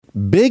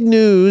Big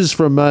news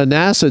from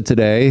NASA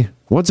today.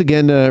 Once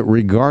again,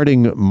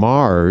 regarding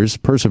Mars,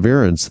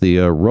 Perseverance, the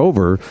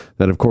rover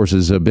that, of course,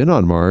 has been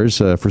on Mars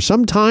for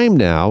some time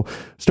now,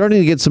 starting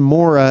to get some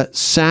more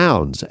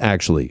sounds,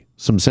 actually.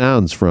 Some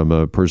sounds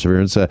from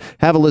Perseverance.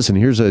 Have a listen.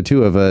 Here's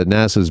two of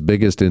NASA's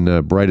biggest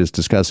and brightest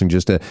discussing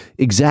just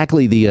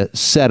exactly the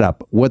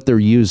setup, what they're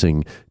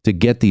using to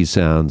get these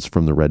sounds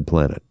from the red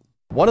planet.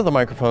 One of the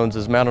microphones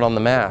is mounted on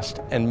the mast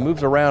and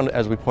moves around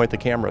as we point the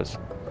cameras.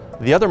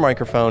 The other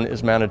microphone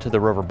is mounted to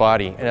the rover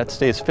body, and it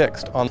stays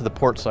fixed onto the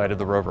port side of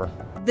the rover.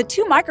 The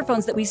two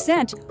microphones that we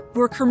sent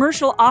were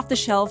commercial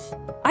off-the-shelf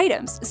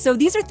items. So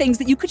these are things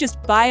that you could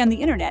just buy on the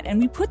internet, and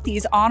we put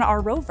these on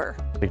our rover.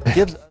 It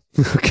gives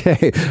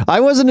Okay. I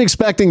wasn't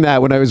expecting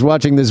that when I was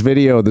watching this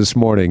video this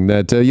morning,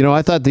 that,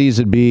 I thought these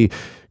would be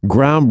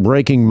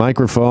groundbreaking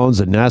microphones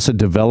that NASA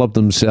developed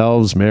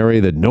themselves, Mary,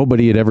 that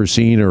nobody had ever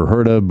seen or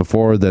heard of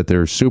before, that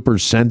they're super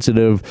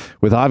sensitive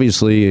with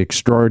obviously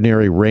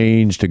extraordinary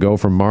range to go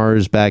from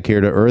Mars back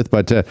here to Earth.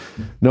 But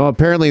no,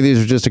 apparently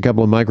these are just a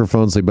couple of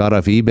microphones they bought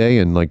off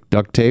eBay and like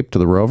duct tape to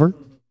the rover.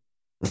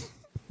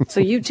 So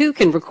you too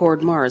can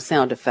record Mars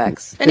sound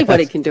effects.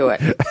 Anybody can do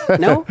it.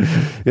 No?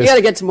 Yes. You got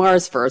to get to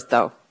Mars first,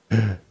 though.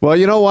 Well,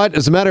 you know what?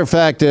 As a matter of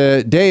fact,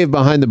 Dave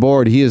behind the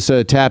board, he is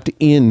tapped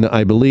in,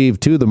 I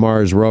believe, to the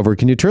Mars rover.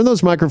 Can you turn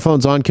those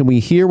microphones on? Can we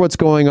hear what's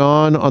going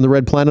on the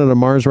red planet of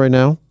Mars right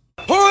now?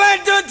 Who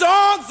let the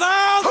dogs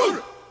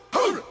out?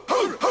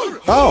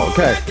 Oh,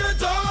 okay.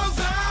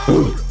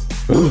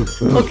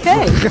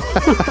 Okay.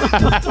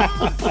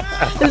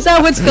 Is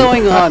that what's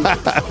going on?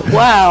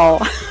 Wow.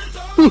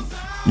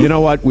 You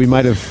know what? We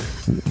might have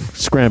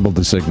scrambled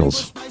the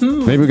signals.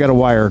 Maybe we got a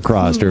wire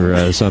crossed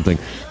or something.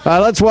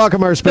 Let's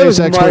welcome our space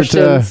expert,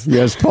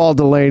 yes, Paul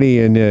Delaney,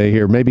 in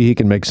here. Maybe he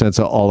can make sense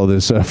of all of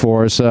this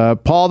for us.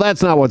 Paul,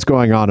 that's not what's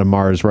going on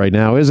Mars right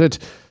now, is it?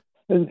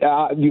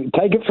 You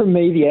take it from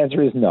me, the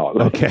answer is no.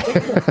 Okay.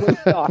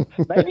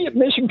 Maybe at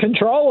mission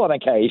control on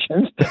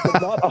occasions,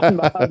 but not on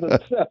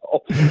Mars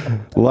itself.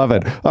 Love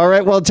it. All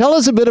right, well, tell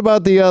us a bit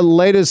about the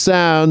latest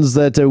sounds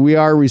that we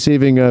are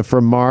receiving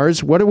from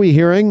Mars. What are we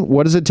hearing?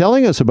 What is it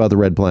telling us about the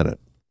red planet?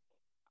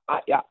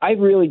 I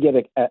really get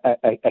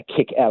a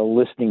kick out of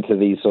listening to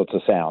these sorts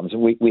of sounds.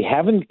 We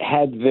haven't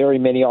had very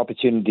many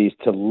opportunities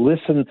to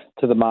listen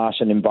to the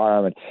Martian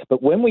environment,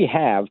 but when we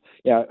have,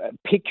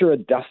 picture a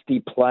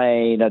dusty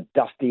plain, a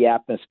dusty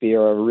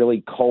atmosphere, a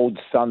really cold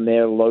sun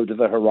there low to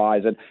the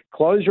horizon.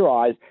 Close your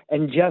eyes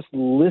and just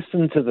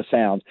listen to the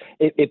sounds.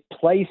 It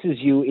places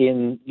you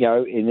in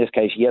this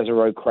case,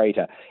 Jezero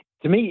Crater.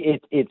 To me,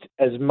 it's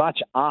as much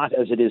art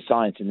as it is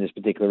science in this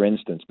particular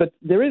instance. But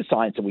there is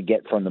science that we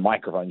get from the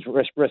microphones,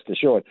 rest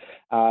assured.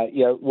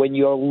 When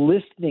you're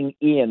listening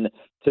in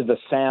to the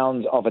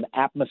sounds of an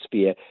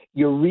atmosphere,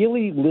 you're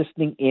really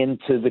listening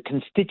into the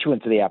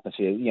constituents of the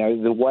atmosphere,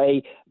 the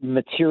way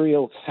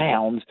material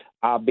sounds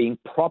are being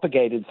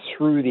propagated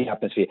through the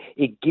atmosphere.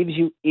 It gives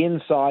you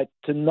insight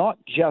to not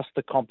just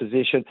the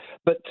composition,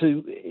 but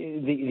to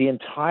the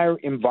entire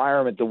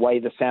environment, the way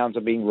the sounds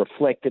are being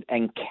reflected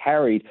and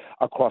carried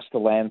across the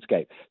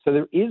landscape. So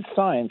there is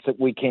science that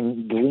we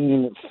can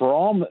glean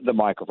from the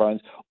microphones,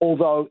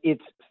 although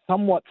it's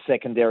somewhat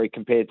secondary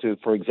compared to,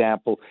 for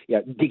example,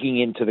 digging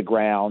into the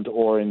ground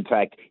or, in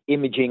fact,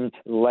 imaging,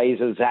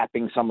 laser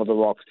zapping some of the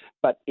rocks.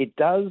 But it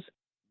does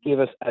give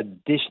us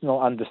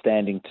additional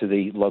understanding to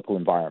the local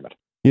environment.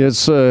 Yeah,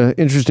 it's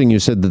interesting you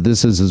said that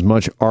this is as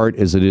much art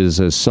as it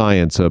is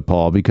science,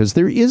 Paul, because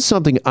there is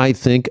something I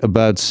think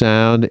about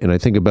sound, and I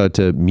think about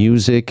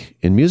music,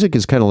 and music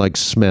is kind of like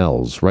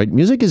smells, right?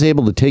 Music is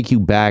able to take you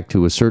back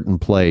to a certain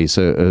place,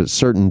 a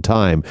certain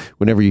time,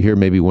 whenever you hear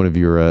maybe one of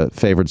your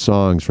favorite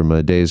songs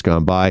from days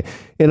gone by.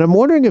 And I'm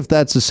wondering if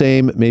that's the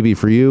same maybe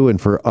for you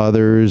and for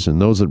others and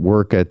those that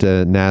work at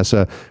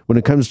NASA when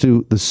it comes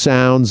to the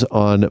sounds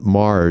on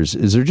Mars.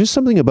 Is there just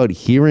something about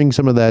hearing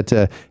some of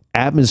that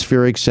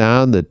atmospheric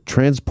sound that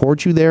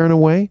transports you there in a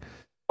way?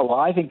 Well,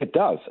 I think it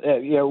does.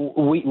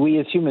 We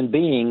as human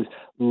beings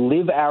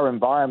live our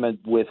environment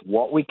with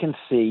what we can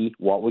see,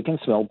 what we can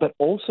smell, but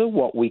also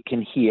what we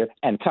can hear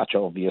and touch,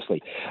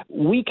 obviously.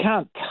 We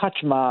can't touch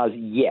Mars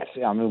yet.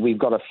 I mean, we've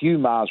got a few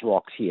Mars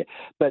rocks here,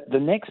 but the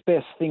next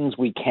best things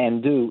we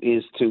can do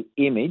is to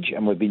image,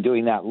 and we've been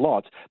doing that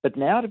lots, but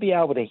now to be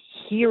able to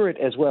hear it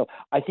as well,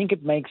 I think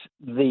it makes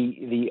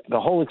the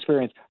whole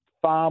experience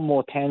far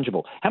more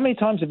tangible. How many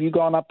times have you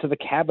gone up to the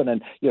cabin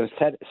and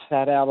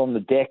sat out on the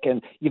deck and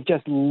you've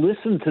just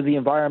listened to the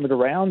environment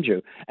around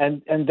you,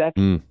 and that's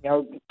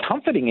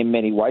comforting in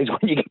many ways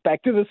when you get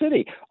back to the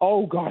city.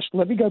 Oh gosh,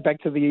 let me go back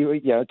to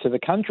the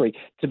country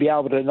to be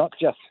able to not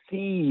just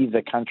see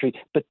the country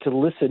but to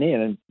listen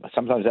in, and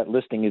sometimes that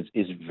listening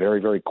is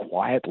very, very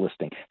quiet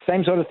listening.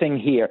 Same sort of thing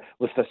here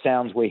with the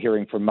sounds we're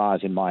hearing from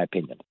Mars, in my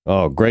opinion.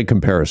 Oh, great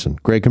comparison.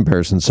 Great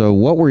comparison. So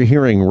what we're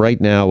hearing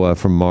right now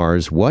from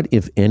Mars, what,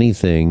 if anything,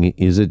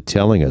 is it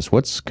telling us?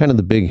 What's kind of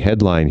the big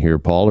headline here,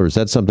 Paul? Or is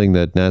that something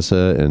that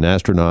NASA and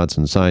astronauts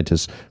and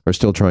scientists are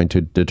still trying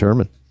to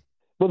determine?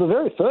 Well, the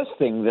very first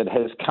thing that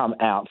has come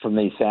out from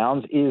these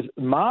sounds is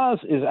Mars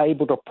is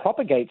able to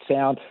propagate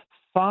sound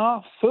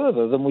far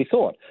further than we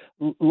thought.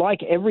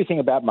 Like everything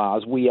about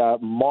Mars, we are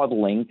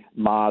modeling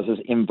Mars's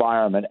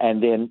environment,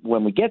 and then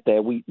when we get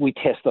there, we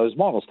test those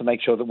models to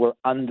make sure that we're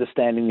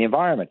understanding the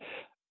environment.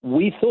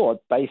 We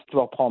thought, based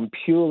upon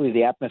purely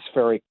the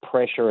atmospheric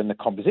pressure and the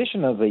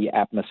composition of the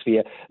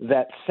atmosphere,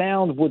 that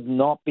sound would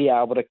not be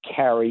able to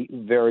carry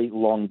very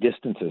long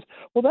distances.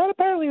 Well, that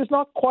apparently is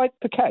not quite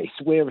the case.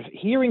 We're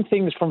hearing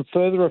things from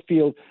further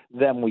afield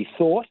than we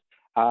thought.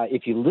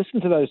 If you listen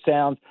to those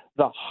sounds,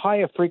 the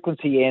higher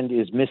frequency end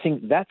is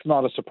missing. That's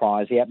not a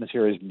surprise. The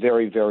atmosphere is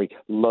very, very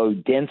low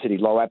density,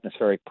 low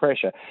atmospheric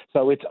pressure.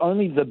 So it's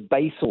only the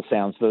basal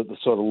sounds, the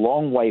sort of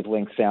long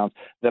wavelength sounds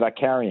that are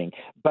carrying.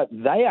 But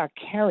they are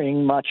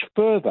carrying much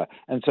further.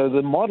 And so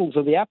the models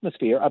of the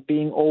atmosphere are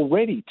being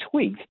already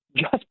tweaked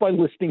just by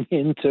listening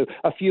into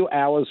a few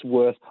hours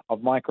worth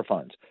of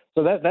microphones.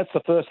 So that's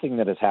the first thing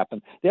that has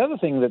happened. The other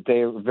thing that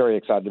they're very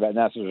excited about,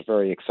 NASA is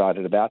very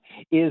excited about,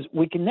 is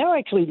we can now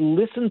actually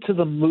listen to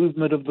the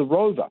movement of the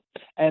rover.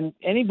 And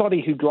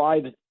anybody who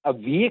drives a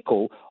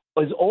vehicle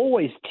is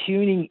always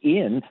tuning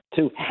in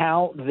to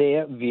how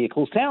their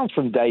vehicle sounds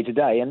from day to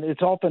day. And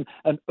it's often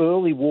an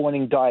early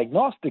warning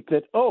diagnostic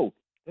that, oh,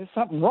 there's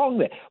something wrong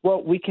there.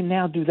 Well, we can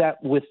now do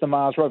that with the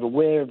Mars rover.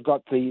 We've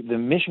got the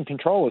mission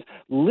controllers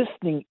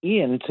listening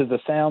in to the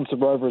sounds the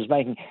rover is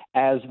making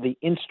as the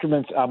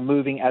instruments are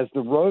moving, as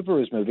the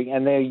rover is moving,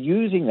 and they're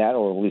using that,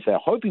 or at least they're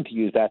hoping to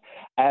use that,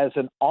 as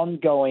an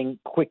ongoing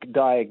quick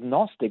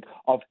diagnostic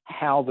of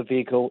how the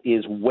vehicle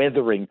is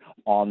weathering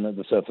on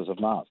the surface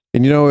of Mars.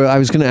 And I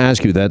was going to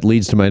ask you, that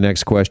leads to my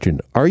next question.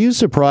 Are you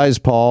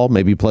surprised, Paul,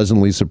 maybe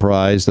pleasantly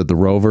surprised, that the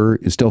rover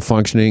is still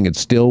functioning, it's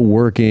still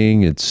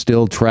working, it's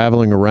still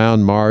traveling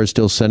around Mars,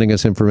 still sending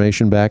us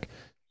information back?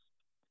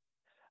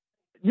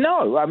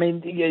 No, I mean,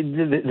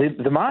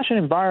 the Martian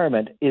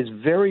environment is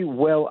very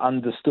well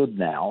understood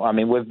now. I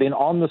mean, we've been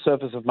on the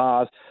surface of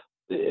Mars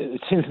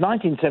since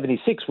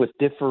 1976 with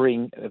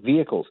differing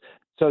vehicles.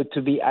 So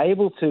to be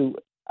able to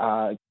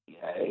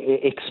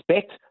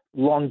expect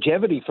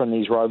longevity from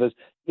these rovers,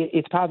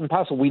 it's part and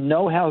parcel. We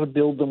know how to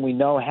build them. We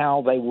know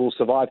how they will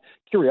survive.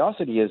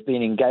 Curiosity has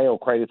been in Gale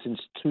Crater since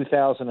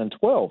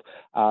 2012.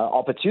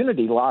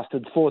 Opportunity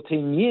lasted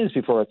 14 years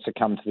before it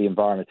succumbed to the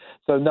environment.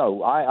 So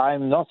no,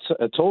 I'm not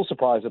at all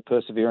surprised that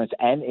Perseverance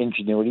and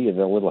Ingenuity,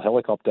 the little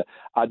helicopter,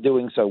 are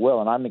doing so well.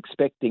 And I'm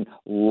expecting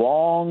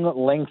long,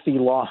 lengthy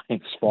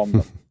lives from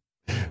them.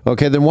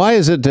 Okay, then why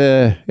is it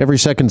every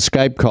second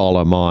Skype call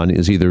I'm on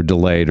is either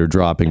delayed or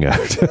dropping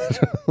out?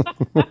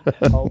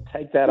 I'll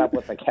take that up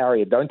with the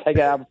carrier. Don't take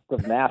it up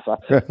with NASA.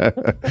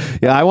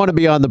 Yeah, I want to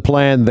be on the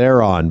plan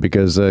they're on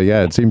because,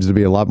 it seems to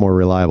be a lot more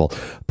reliable.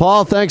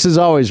 Paul, thanks as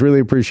always. Really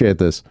appreciate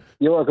this.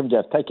 You're welcome,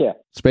 Jeff. Take care.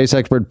 Space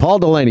expert Paul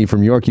Delaney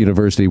from York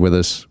University with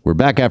us. We're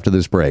back after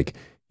this break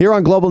here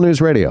on Global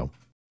News Radio.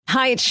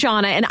 Hi, it's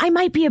Shauna, and I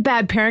might be a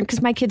bad parent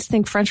because my kids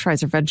think French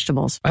fries are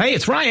vegetables. Hey,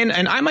 it's Ryan,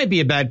 and I might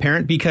be a bad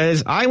parent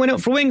because I went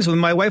out for wings when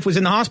my wife was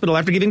in the hospital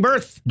after giving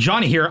birth.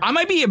 Johnny here. I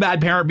might be a bad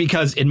parent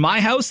because in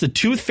my house, the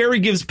tooth fairy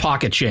gives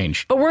pocket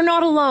change. But we're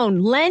not alone.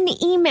 Len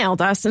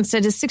emailed us and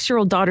said his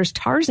 6-year-old daughter's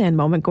Tarzan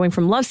moment going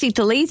from love seat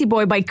to lazy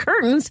boy by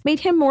curtains made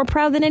him more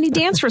proud than any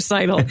dance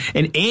recital.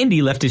 And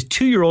Andy left his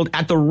 2-year-old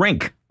at the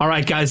rink. All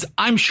right, guys,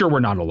 I'm sure we're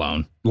not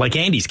alone. Like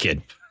Andy's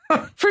kid.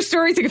 For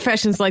stories and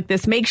confessions like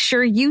this, make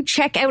sure you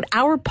check out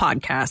our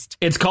podcast.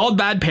 It's called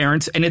Bad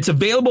Parents, and it's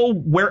available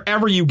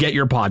wherever you get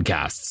your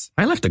podcasts.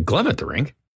 I left a glove at the rink.